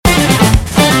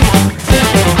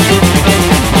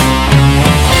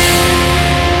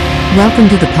Welcome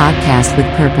to the Podcast with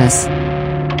Purpose.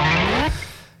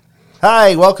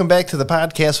 Hi, welcome back to the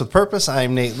Podcast with Purpose.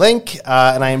 I'm Nate Link,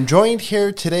 and I am joined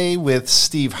here today with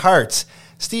Steve Hartz.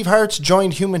 Steve Hartz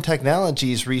joined Human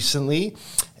Technologies recently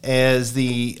as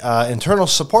the internal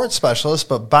support specialist,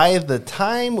 but by the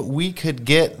time we could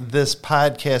get this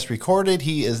podcast recorded,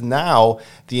 he is now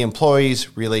the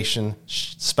employees relation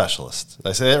specialist. Did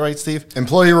I say that right, Steve?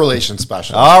 Employee relations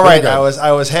specialist. All right, I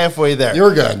was halfway there. You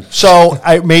were good. So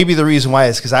maybe the reason why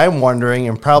is because I'm wondering,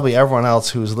 and probably everyone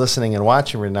else who's listening and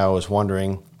watching right now is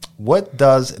wondering, what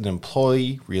does an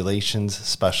employee relations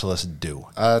specialist do?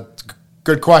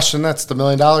 Good question. That's the $1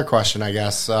 million question, I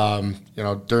guess.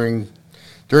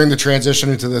 During the transition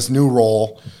into this new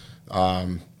role,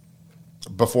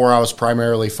 before I was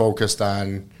primarily focused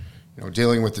on,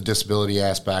 dealing with the disability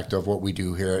aspect of what we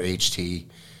do here at HT.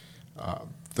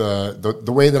 The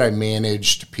way that I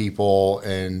managed people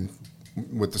and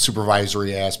with the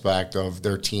supervisory aspect of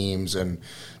their teams and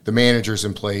the managers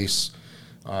in place,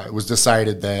 it was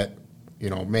decided that,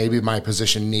 maybe my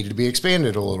position needed to be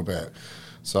expanded a little bit.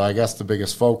 So I guess the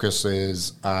biggest focus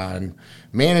is on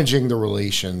managing the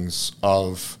relations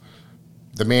of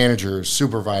the managers,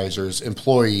 supervisors,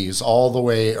 employees, all the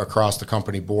way across the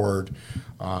company board,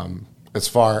 as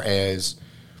far as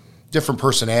different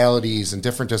personalities and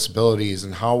different disabilities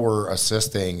and how we're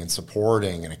assisting and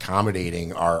supporting and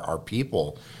accommodating our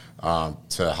people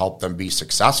to help them be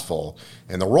successful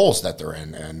in the roles that they're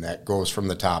in. And that goes from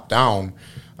the top down.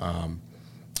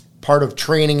 Part of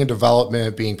training and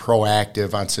development, being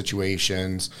proactive on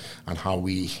situations, on how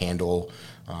we handle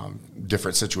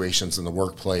different situations in the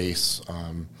workplace,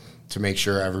 to make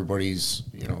sure everybody's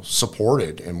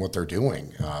supported in what they're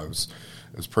doing. It was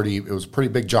a pretty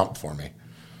big jump for me.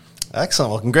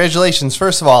 Excellent. Well, congratulations,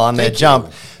 first of all, on that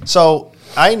jump. So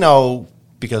I know,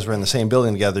 because we're in the same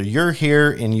building together, you're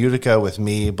here in Utica with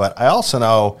me, but I also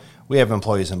know we have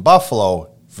employees in Buffalo,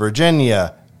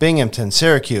 Virginia, Binghamton,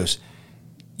 Syracuse.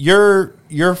 You're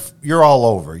all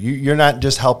over. You're not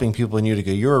just helping people in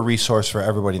Utica. You're a resource for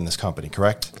everybody in this company,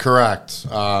 correct? Correct.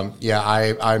 I'm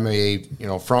a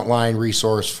frontline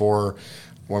resource for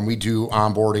when we do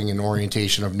onboarding and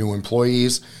orientation of new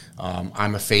employees.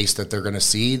 I'm a face that they're going to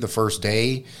see the first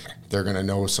day. They're going to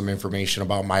know some information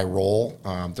about my role.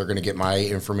 They're going to get my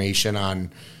information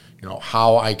on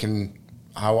how I can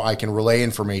relay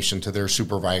information to their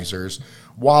supervisors.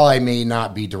 While I may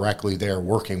not be directly there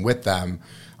working with them,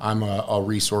 I'm a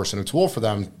resource and a tool for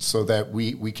them so that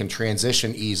we can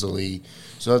transition easily,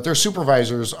 so that their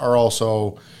supervisors are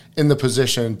also in the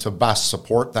position to best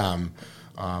support them,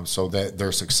 so that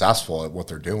they're successful at what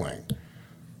they're doing.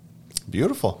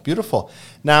 Beautiful, beautiful.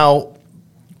 Now,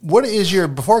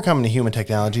 before coming to Human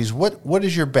Technologies, what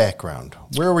is your background?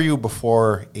 Where were you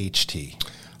before HT?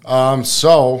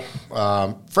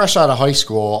 Fresh out of high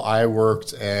school, I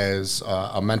worked as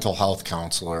a mental health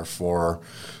counselor for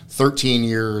 13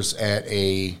 years at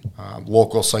a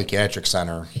local psychiatric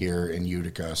center here in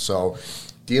Utica. So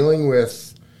dealing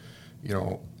with,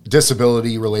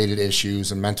 disability-related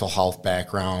issues and mental health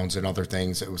backgrounds and other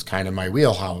things, it was kind of my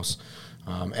wheelhouse.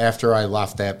 After I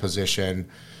left that position,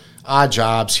 odd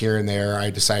jobs here and there, I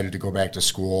decided to go back to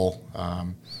school.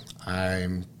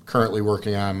 I'm currently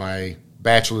working on my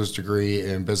bachelor's degree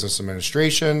in business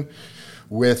administration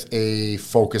with a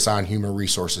focus on human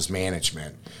resources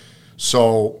management.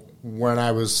 So when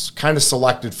I was kind of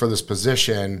selected for this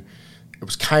position, it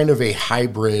was kind of a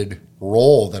hybrid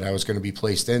role that I was going to be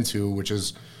placed into, which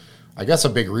is, I guess, a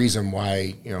big reason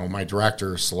why, my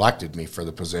director selected me for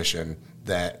the position,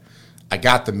 that I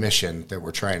got the mission that we're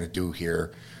trying to do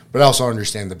here, but I also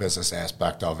understand the business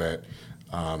aspect of it,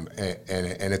 and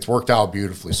it's worked out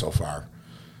beautifully so far.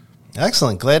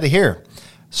 Excellent. Glad to hear.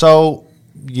 So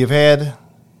you've had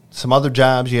some other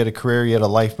jobs, you had a career, you had a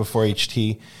life before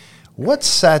HT. What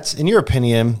sets, in your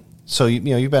opinion, so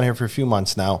you've been here for a few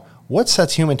months now, what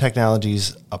sets Human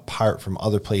Technologies apart from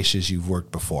other places you've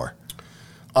worked before?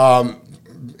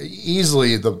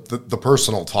 Easily the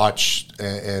personal touch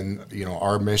and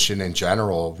our mission in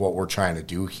general of what we're trying to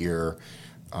do here,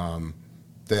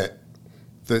 that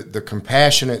the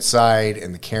compassionate side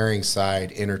and the caring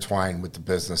side intertwine with the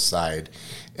business side,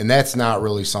 and that's not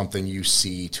really something you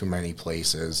see too many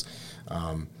places.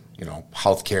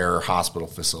 Healthcare, hospital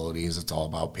facilities, it's all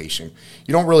about patient.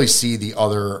 You don't really see the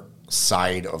other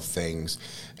side of things,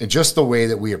 and just the way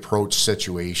that we approach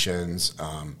situations,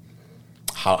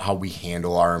 how we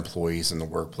handle our employees in the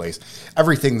workplace,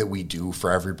 everything that we do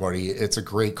for everybody. It's a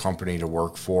great company to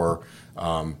work for,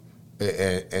 and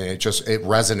it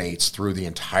resonates through the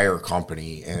entire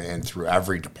company and through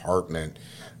every department,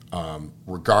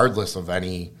 regardless of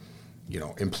any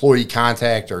employee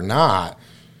contact or not,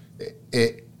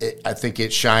 I think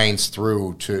it shines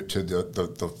through to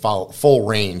the full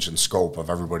range and scope of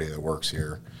everybody that works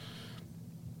here.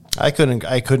 I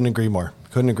couldn't agree more.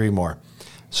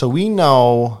 So we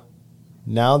know,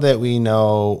 now that we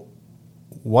know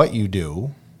what you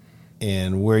do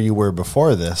and where you were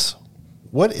before this,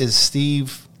 what is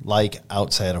Steve like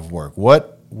outside of work?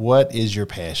 What is your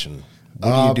passion?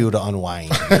 What do you do to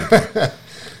unwind?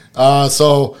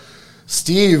 So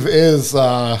Steve is,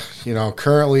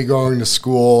 currently going to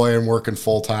school and working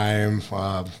full time.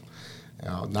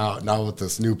 Now with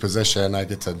this new position, I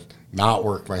get to not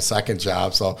work my second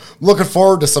job. So I'm looking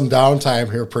forward to some downtime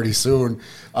here pretty soon.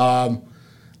 I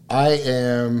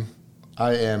am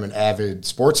an avid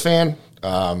sports fan.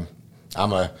 I'm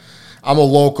a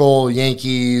local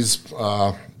Yankees,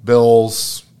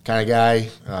 Bills kind of guy.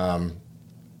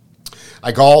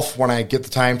 I golf when I get the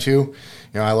time to.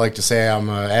 I like to say I'm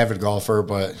an avid golfer,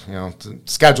 but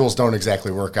schedules don't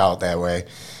exactly work out that way.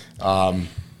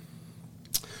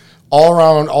 All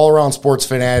around sports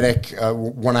fanatic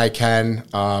when I can.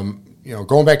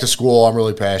 Going back to school, I'm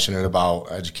really passionate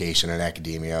about education and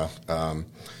academia. I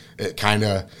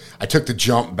took the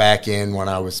jump back in when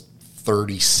I was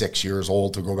 36 years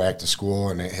old to go back to school,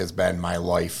 and it has been my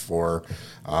life for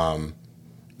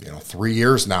 3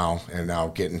 years now, and now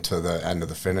getting to the end of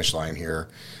the finish line here.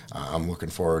 I'm looking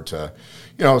forward to,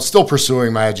 still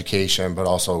pursuing my education, but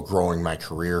also growing my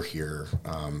career here.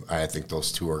 I think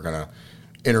those two are going to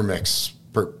intermix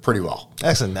pretty well.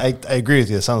 Excellent. I agree with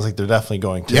you. It sounds like they're definitely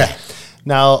going to. Yeah.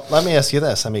 Now, let me ask you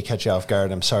this. I may catch you off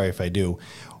guard. I'm sorry if I do.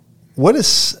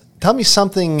 Tell me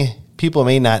something people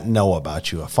may not know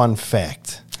about you, a fun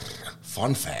fact.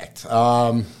 Fun fact.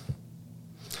 I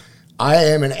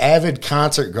am an avid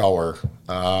concert goer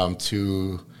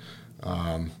to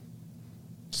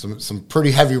some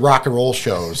pretty heavy rock and roll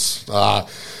shows.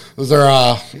 Those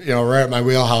are, right at my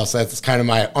wheelhouse. That's kind of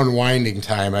my unwinding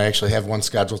time. I actually have one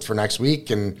scheduled for next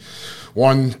week and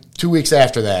one 2 weeks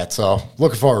after that. So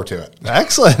looking forward to it.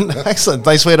 Excellent.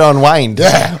 Nice way to unwind.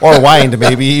 Yeah. Or wind,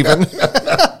 maybe even.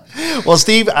 Well,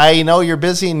 Steve, I know you're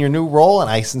busy in your new role, and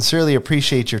I sincerely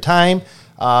appreciate your time.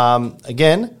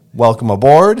 Again, welcome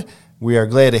aboard. We are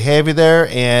glad to have you there.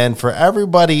 And for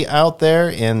everybody out there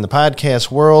in the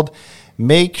podcast world,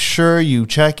 make sure you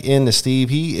check in to Steve.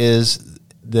 He is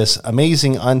this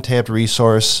amazing untapped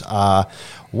resource.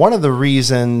 One of the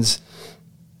reasons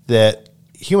that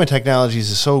Human Technologies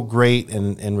is so great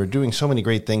and we're doing so many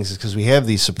great things is because we have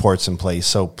these supports in place.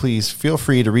 So please feel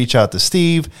free to reach out to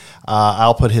Steve.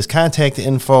 I'll put his contact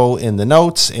info in the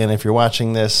notes. And if you're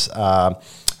watching this on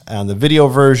the video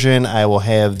version, I will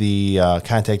have the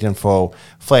contact info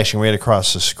flashing right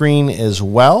across the screen as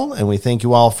well. And we thank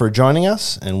you all for joining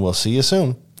us, and we'll see you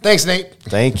soon. Thanks, Nate.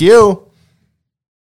 Thank you.